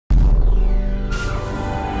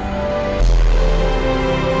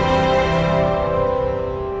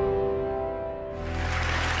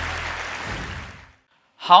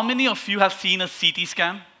How many of you have seen a CT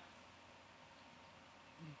scan?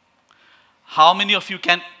 How many of you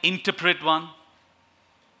can interpret one?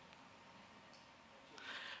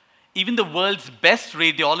 Even the world's best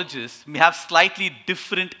radiologists may have slightly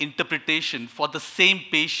different interpretation for the same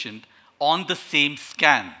patient on the same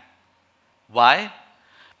scan. Why?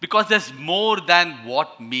 Because there's more than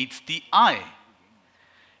what meets the eye.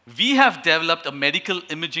 We have developed a medical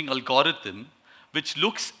imaging algorithm which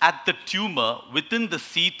looks at the tumor within the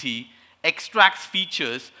CT, extracts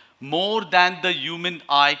features more than the human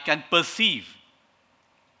eye can perceive.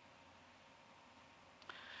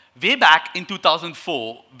 Way back in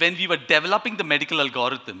 2004, when we were developing the medical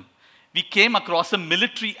algorithm, we came across a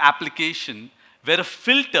military application where a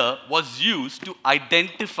filter was used to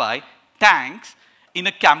identify tanks in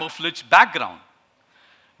a camouflage background.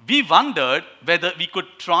 We wondered whether we could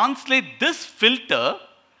translate this filter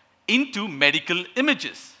into medical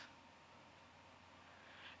images.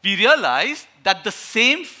 We realized that the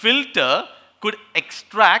same filter could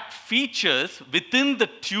extract features within the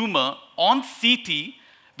tumor on CT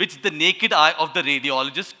which the naked eye of the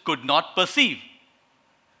radiologist could not perceive.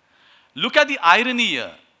 Look at the irony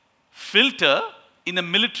here. Filter in a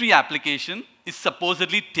military application is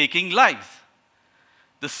supposedly taking lives.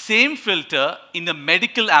 The same filter in a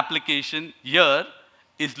medical application here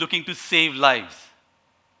is looking to save lives.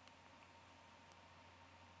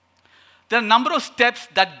 There are a number of steps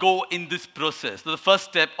that go in this process. So the first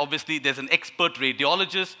step, obviously, there's an expert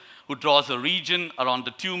radiologist who draws a region around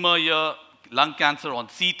the tumor here, lung cancer on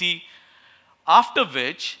CT, after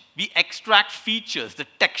which we extract features, the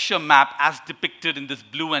texture map as depicted in this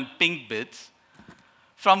blue and pink bits,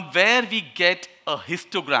 from where we get a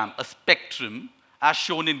histogram, a spectrum, as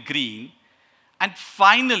shown in green, and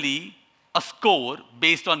finally, a score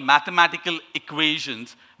based on mathematical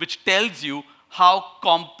equations, which tells you how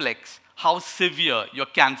complex, how severe your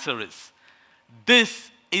cancer is.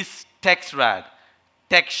 This is TEXRAD,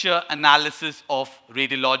 Texture Analysis of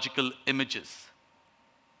Radiological Images.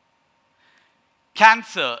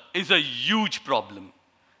 Cancer is a huge problem.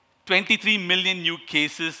 23 million new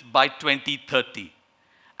cases by 2030.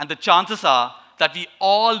 And the chances are that we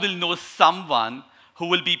all will know someone who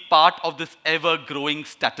will be part of this ever-growing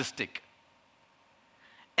statistic.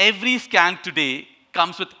 Every scan today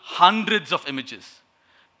comes with hundreds of images,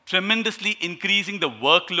 tremendously increasing the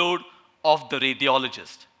workload of the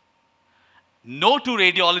radiologist. No two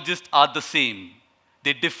radiologists are the same.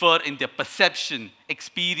 They differ in their perception,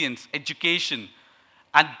 experience, education,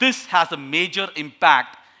 and this has a major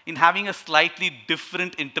impact in having a slightly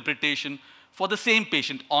different interpretation for the same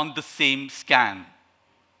patient on the same scan.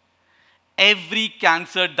 Every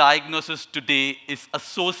cancer diagnosis today is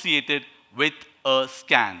associated with a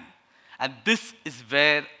scan, and this is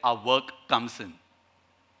where our work comes in.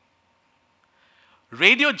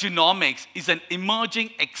 Radiogenomics is an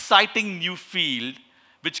emerging, exciting new field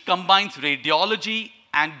which combines radiology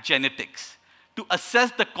and genetics to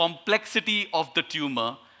assess the complexity of the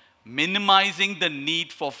tumor, minimizing the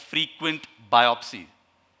need for frequent biopsy.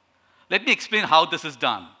 Let me explain how this is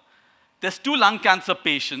done. There's 2 lung cancer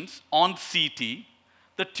patients on CT.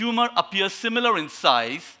 The tumor appears similar in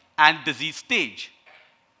size and disease stage.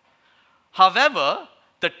 However,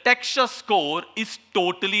 the texture score is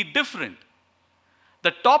totally different.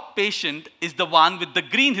 The top patient is the one with the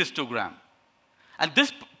green histogram. And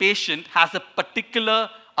this patient has a particular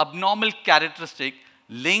abnormal characteristic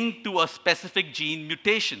linked to a specific gene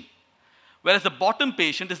mutation. Whereas the bottom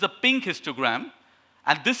patient is the pink histogram,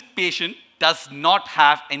 and this patient does not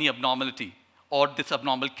have any abnormality or this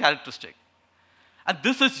abnormal characteristic. And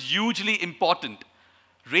this is hugely important.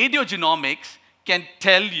 Radiogenomics can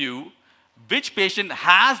tell you which patient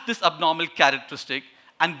has this abnormal characteristic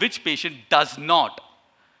and which patient does not.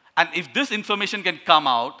 And if this information can come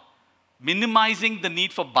out, minimizing the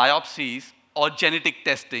need for biopsies or genetic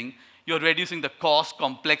testing, you're reducing the cost,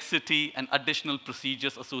 complexity, and additional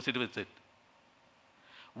procedures associated with it.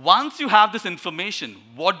 Once you have this information,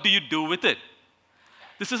 what do you do with it?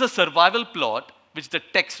 This is a survival plot which the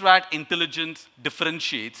TEXRAD intelligence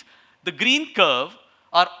differentiates. The green curve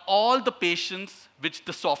are all the patients which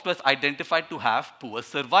the software has identified to have poor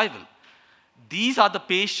survival. These are the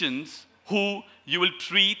patients who you will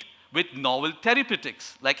treat with novel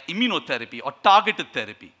therapeutics like immunotherapy or targeted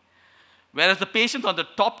therapy. Whereas the patients on the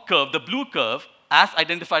top curve, the blue curve, as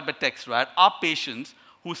identified by TEXRAD, are patients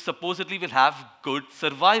who supposedly will have good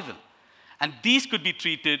survival. And these could be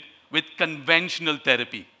treated with conventional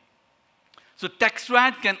therapy. So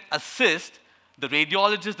TEXRAD can assist the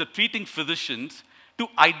radiologists, the treating physicians, to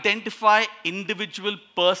identify individual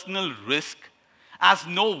personal risk as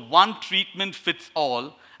no one treatment fits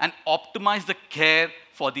all and optimize the care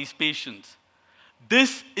for these patients.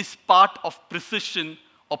 This is part of precision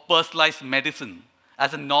or personalized medicine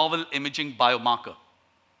as a novel imaging biomarker.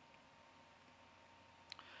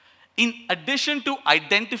 In addition to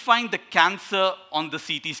identifying the cancer on the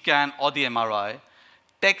CT scan or the MRI,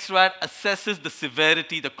 TEDxRAD assesses the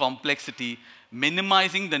severity, the complexity,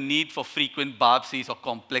 minimizing the need for frequent biopsies or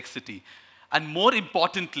complexity, and more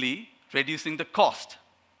importantly, reducing the cost.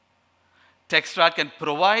 TEDxRAD can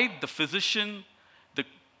provide the physician, the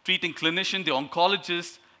treating clinician, the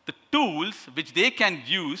oncologist, the tools which they can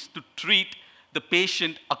use to treat the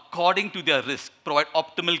patient according to their risk, provide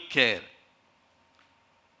optimal care.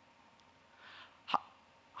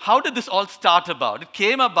 How did this all start about? It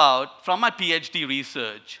came about from my PhD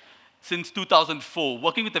research since 2004,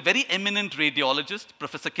 working with a very eminent radiologist,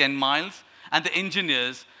 Professor Ken Miles, and the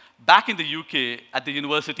engineers back in the UK at the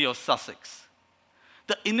University of Sussex.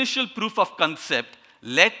 The initial proof of concept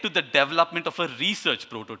led to the development of a research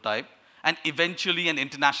prototype and eventually an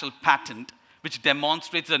international patent which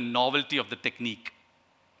demonstrates the novelty of the technique.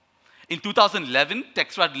 In 2011,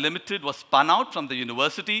 TEDxRAD Limited was spun out from the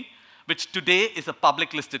university, which today is a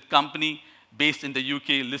public listed company based in the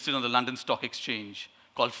UK, listed on the London Stock Exchange,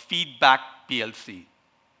 called Feedback PLC.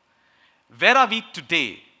 Where are we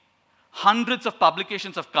today? Hundreds of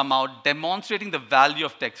publications have come out demonstrating the value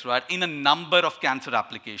of TEDxRAD in a number of cancer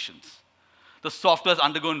applications. The software has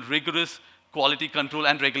undergone rigorous quality control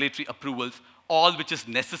and regulatory approvals, all which is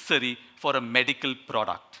necessary for a medical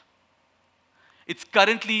product. It's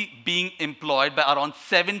currently being employed by around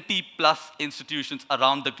 70+ institutions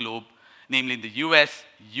around the globe, namely in the US,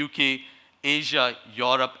 UK, Asia,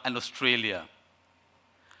 Europe, and Australia.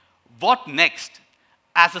 What next?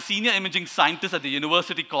 As a senior imaging scientist at the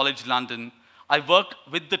University College London, I work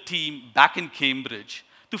with the team back in Cambridge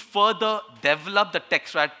to further develop the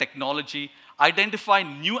TEDxRAD technology, identify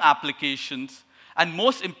new applications, and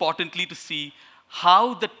most importantly, to see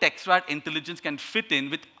how the TEDxRAD intelligence can fit in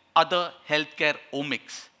with other healthcare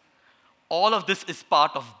omics. All of this is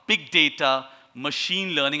part of big data, machine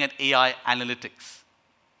learning, and AI analytics.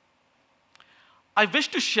 I wish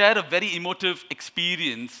to share a very emotive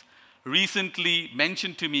experience recently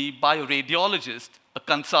mentioned to me by a radiologist, a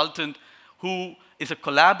consultant who is a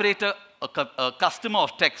collaborator, a customer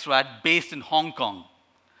of TEDxRAD based in Hong Kong.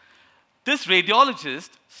 This radiologist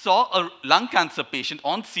saw a lung cancer patient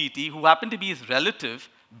on CT who happened to be his relative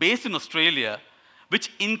based in Australia,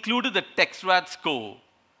 which included the TEDxRAD score.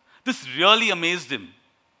 This really amazed him.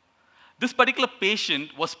 This particular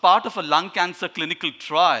patient was part of a lung cancer clinical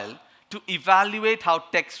trial to evaluate how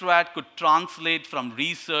TEDxRAD could translate from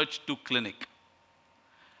research to clinic.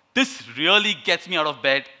 This really gets me out of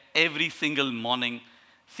bed every single morning,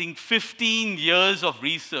 seeing 15 years of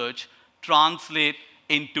research translate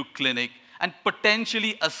into clinic and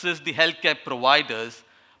potentially assist the healthcare providers,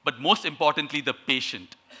 but most importantly, the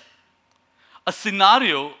patient. A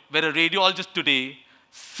scenario where a radiologist today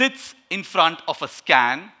sits in front of a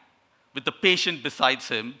scan with the patient beside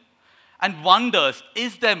him and wonders,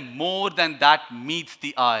 is there more than that meets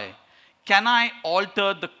the eye? Can I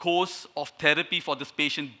alter the course of therapy for this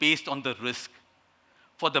patient based on the risk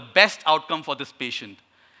for the best outcome for this patient?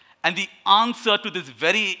 And the answer to this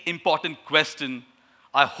very important question,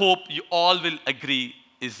 I hope you all will agree,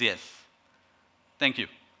 is yes. Thank you.